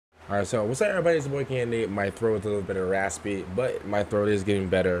All right, so what's up, everybody? It's your boy Candy. My throat is a little bit raspy, but my throat is getting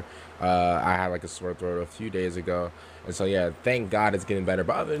better. I had like a sore throat a few days ago, and so yeah, thank God it's getting better.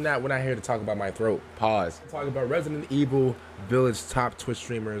 But other than that, we're not here to talk about my throat. Pause. Talk about Resident Evil Village top Twitch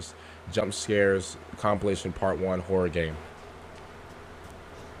streamers, Jump Scares Compilation Part 1 horror game.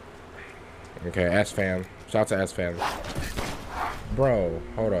 Okay, S fan. Shout out to S fan. Bro,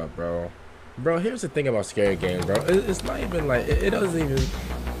 hold up, bro. Bro, here's the thing about scary games, bro. It's not even like it doesn't even.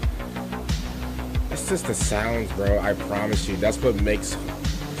 It's just the sounds, bro. I promise you, that's what makes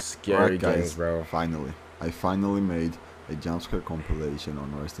scary games, bro. I finally made a jump scare compilation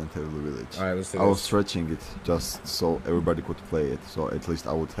on Resident Evil Village. All right, let's do this. I was stretching it just so everybody could play it, so at least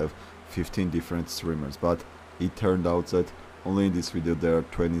I would have 15 different streamers. But it turned out that only in this video there are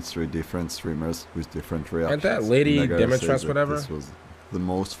 23 different streamers with different reactions. And that lady dimitrescu, whatever. This was the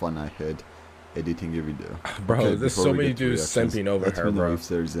most fun I had editing a video. Bro, okay, there's so many dudes simping over her, let me know bro. if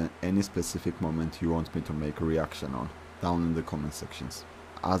there's any specific moment you want me to make a reaction on down in the comment sections.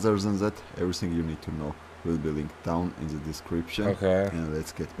 Other than that, everything you need to know will be linked down in the description. Okay. And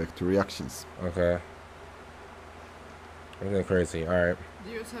let's get back to reactions. Okay. I'm going crazy. All right.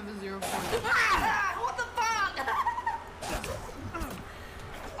 070. What the fuck?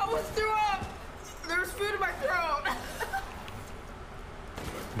 I almost threw up. There's food in my throat.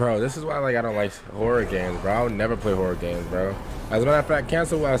 Bro, this is why I don't like horror games, bro. I would never play horror games, bro. As a matter of fact,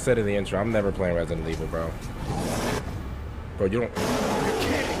 cancel what I said in the intro. I'm never playing Resident Evil, bro. Bro, you don't.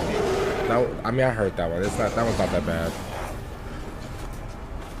 That, I mean, I heard that one. It's not. That one's not that bad.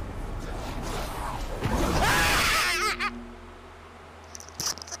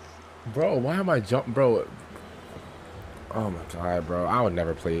 Bro, why am I jumping, bro? Oh my god, bro. I would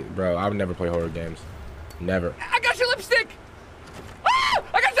never play, bro. I would never play horror games. Never. I got your lipstick! Ah!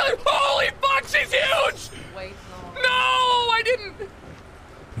 I got your holy fuck, she's huge! Wait, no. No, I didn't!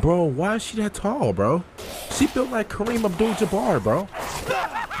 Bro, why is she that tall, bro? She built like Kareem Abdul-Jabbar, bro.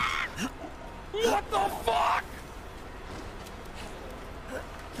 What the fuck?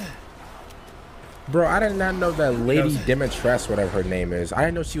 Bro, I did not know that Lady Dimitrescu, whatever her name is. I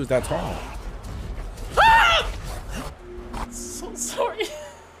didn't know she was that tall. Ah! So sorry.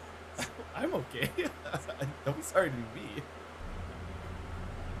 I'm okay. Don't be sorry to me.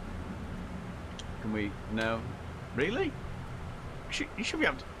 Can we? No. Really? You should be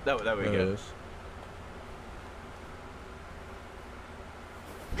able to. There we go.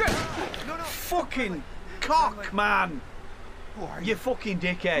 No. Fucking cock, man! Who are You fucking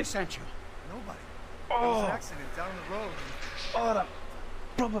dickhead! Who sent you? Nobody. It was Oh, an accident down the road. oh, that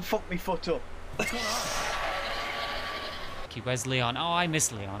proper fucked me foot up. What's going on? Where's Leon? Oh, I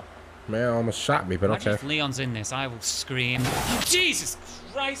miss Leon. Man, almost shot me, but Imagine okay. if Leon's in this, I will scream. Jesus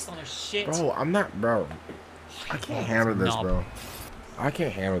Christ on a shit. Bro, I'm not, bro. I can't handle this, knob. bro. I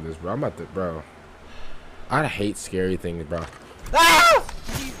can't handle this, bro. I'm about to, bro. I hate scary things, bro. Ah!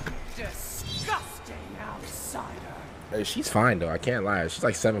 You disgusting outsider. Hey, she's fine, though. I can't lie. She's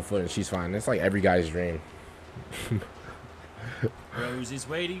like 7 foot and she's fine. It's like every guy's dream. Rose is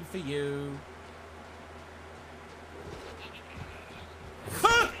waiting for you.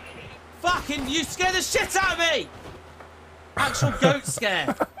 Fucking, you scare the shit out of me! Actual goat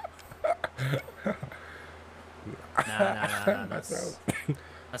scare. Nah. That's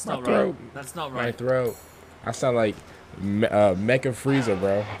not right. That's not My right. throat. I sound like Mecha Freezer,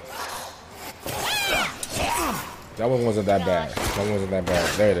 bro. That one wasn't that bad. That one wasn't that bad.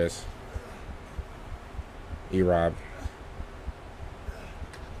 There it is. E-Rob.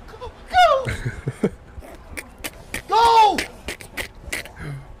 Go!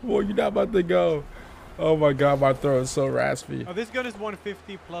 Boy, you're not about to go. Oh my god, my throat is so raspy. Oh, this gun is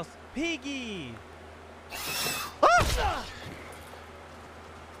 150 plus piggy.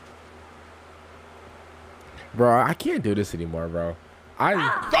 Bro, I can't do this anymore, bro.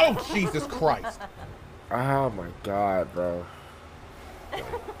 Oh, Jesus Christ! Oh my god, bro.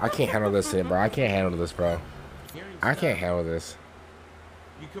 I can't handle this shit, bro. I can't handle this, bro. I can't handle this.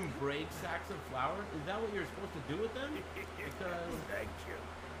 You can break sacks of flour? Is that what you're supposed to do with them? Because, thank you.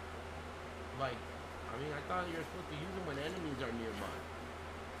 Like, I mean, I thought you were supposed to use them when enemies are nearby.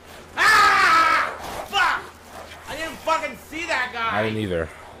 Ah! Fuck! I didn't fucking see that guy! I didn't either.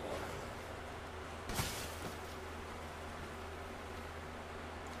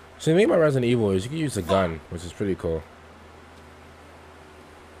 So the thing about Resident Evil is you can use a gun, which is pretty cool.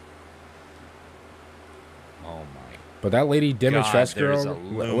 Oh my. But that lady Dimitrescu, there's a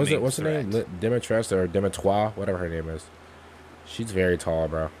what's her name? Dimitrescu or Dimitrescu, whatever her name is. She's very tall,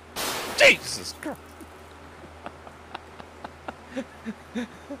 bro. Jesus Christ.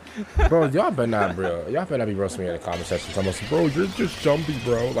 Bro, y'all better not, bro. Y'all better not be roasting me in the comment section. Telling us, bro, you're just jumpy,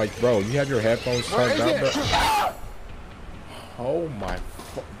 bro. Like, bro, you have your headphones turned up, bro. Oh my,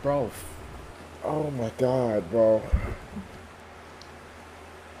 bro. Oh my God, bro.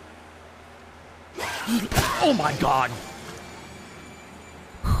 Oh my God.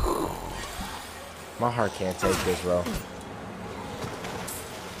 My heart can't take this, bro.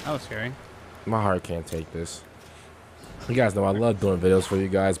 That was scary. My heart can't take this. You guys know I love doing videos for you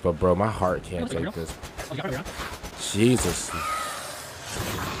guys, but bro, my heart can't take this. Jesus.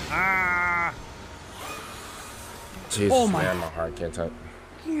 Ah! Jesus, Oh my- man, my heart can't take.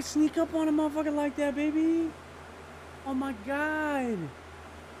 You can't sneak up on a motherfucker like that, baby. Oh my God.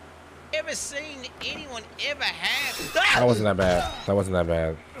 Ever seen anyone ever have? That wasn't that bad. That wasn't that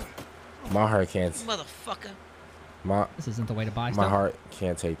bad. My heart can't. Motherfucker. This isn't the way to buy My stuff. heart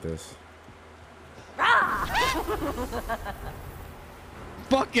can't take this.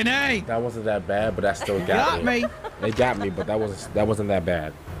 Fucking A! That wasn't that bad, but that still got me. They got me, but that wasn't that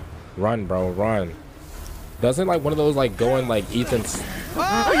bad. Run, bro, run. Doesn't like one of those like going like Ethan's.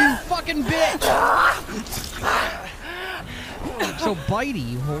 Oh, you fucking bitch! So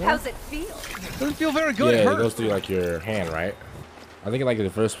bitey, you whore. How's it feel? Doesn't feel very good. Yeah, It it hurts. goes through like your hand, right? I think like the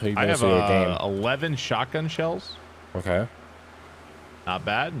first few I minutes have of your game. 11 shotgun shells. Okay. Not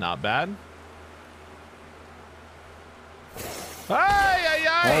bad, not bad. Ay, ay,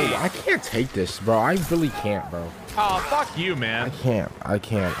 ay. Oh, I can't take this, bro. I really can't, bro. Oh, fuck you, I man. can't, bro.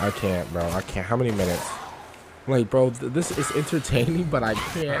 I can't. How many minutes? Like, bro, this is entertaining, but I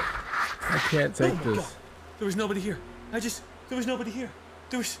can't take this. There was nobody here. There was nobody here.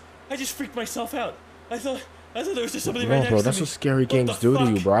 I just freaked myself out. I thought there was just somebody right No, next bro, to that's me. what scary What games the do to fuck?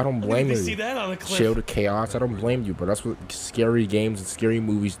 you, bro. I don't I didn't blame even you. see that on a cliff. Chill to chaos. I don't blame you, bro. That's what scary games and scary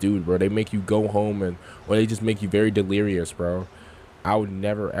movies do, bro. They make you go home or they just make you very delirious, bro. I would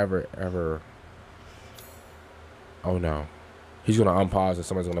never, ever, ever. Oh no, he's gonna unpause and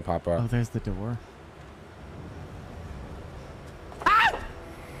someone's gonna pop up. Oh, there's the door.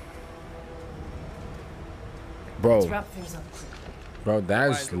 Bro, that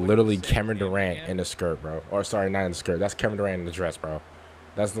is literally Kevin Durant in the skirt, bro. Or sorry, not in the skirt. That's Kevin Durant in the dress, bro.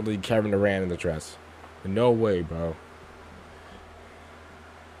 That's literally Kevin Durant in the dress. No way, bro.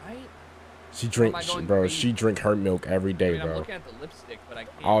 She drink her milk every day, I'm bro. looking at the lipstick, but I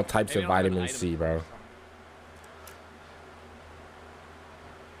can't. All types Maybe of I don't have an vitamin item C, for bro. something.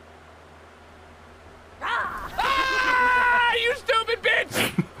 Ah, you stupid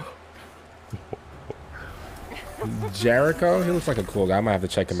bitch! Jericho? He looks like a cool guy. I might have to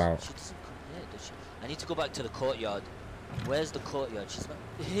check him out. She doesn't come here, does she? I need to go back to the courtyard. Where's the courtyard? She's not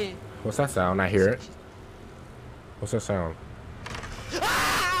here. What's that sound? I hear it. What's that sound?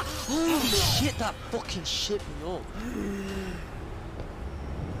 Holy shit, that fucking shit me up.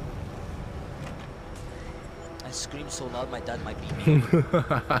 I screamed so loud my dad might beat me.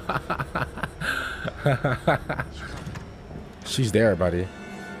 She's there, buddy.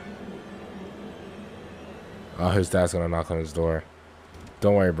 Oh, his dad's gonna knock on his door.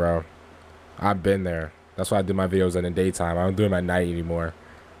 Don't worry, bro. I've been there. That's why I do my videos in the daytime. I don't do them at night anymore.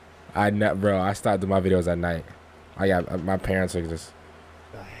 Bro, I stopped doing my videos at night. My parents are just.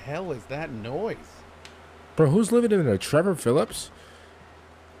 The hell is that noise? Bro, who's living in there? Trevor Phillips?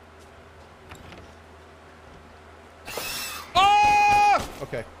 Oh!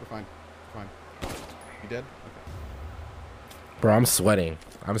 Okay, we're fine. We're fine. You dead? Okay. Bro, I'm sweating.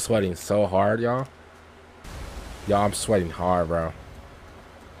 I'm sweating so hard, y'all. Y'all, I'm sweating hard, bro.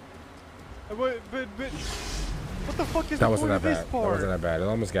 But what the fuck is That the wasn't point that of this bad. That part? wasn't that bad. It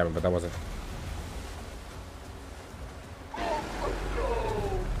almost got me, but that wasn't.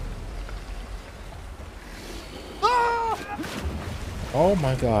 Oh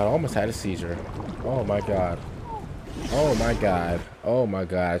my god, I almost had a seizure. Oh my god. Oh my god. Oh my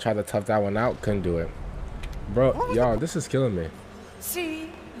god. I tried to tough that one out, couldn't do it. Bro, y'all, this is killing me. See,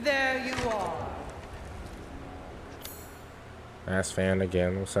 there you are. Ass fan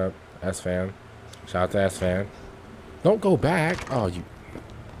again. What's up? S fan. Shout out to S fan. Don't go back. Oh, you.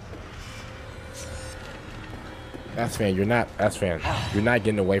 S fan, you're not. S fan, you're not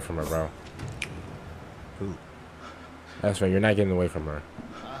getting away from her, bro. S fan, you're not getting away from her.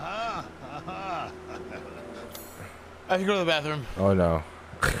 I have to go to the bathroom. Oh no.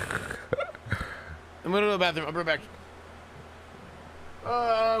 I'm gonna go to the bathroom. I'll be right back.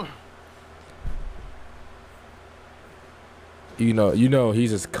 You know, he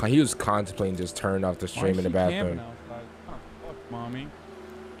was contemplating just turning off the stream in the bathroom. Fuck, mommy.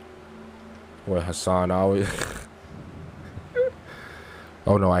 What Hassan always.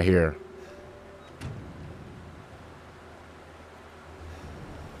 Oh no, I hear.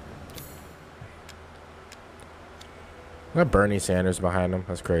 Got Bernie Sanders behind him.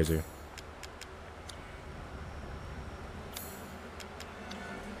 That's crazy.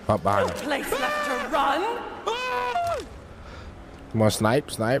 Up behind him. Place left to run. Come on, snipe,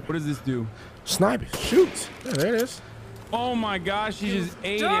 snipe. What does this do? Snipe, shoot. Yeah, there it is. Oh my gosh, he just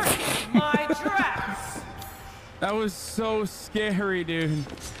ate Dirt it. my dress. That was so scary, dude.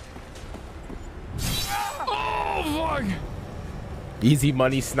 Oh, fuck. Easy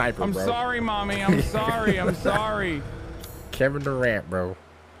money sniper, I'm bro. sorry, mommy. I'm sorry. I'm sorry. Kevin Durant, bro.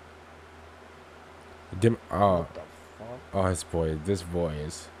 Oh, this boy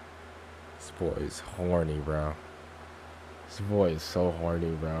is horny, bro. This boy is so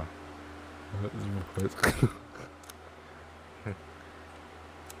horny, bro.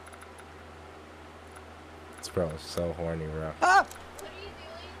 This bro is so horny, bro. Ah!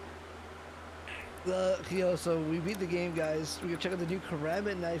 Yo, so we beat the game, guys. We're gonna check out the new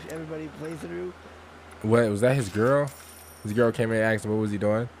Karambit knife everybody play through. What, was that his girl? His girl came in and asked him what was he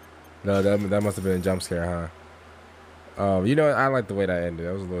doing? No, that must have been a jump scare, huh? You know, I like the way that ended.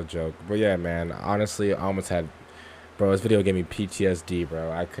 That was a little joke. But yeah, man, honestly, I almost had, bro, this video gave me PTSD,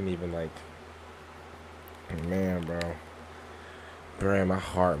 bro. I couldn't even, like, man, bro. Bro, my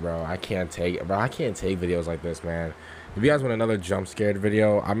heart, bro. I can't take videos like this, man. If you guys want another jump scared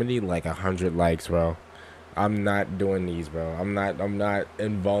video, I'm gonna need like 100 likes, bro. I'm not doing these, bro. I'm not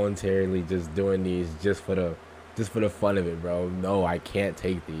involuntarily just doing these just for the fun of it, bro. No, I can't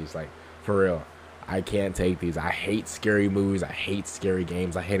take these, like, for real. I can't take these. I hate scary movies. I hate scary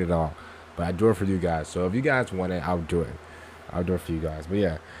games. I hate it all. But I do it for you guys. So if you guys want it, I'll do it. I'll do it for you guys. But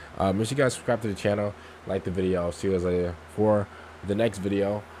yeah, make sure you guys subscribe to the channel, like the video. I'll see you guys later for the next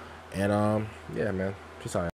video. And yeah, man, peace out.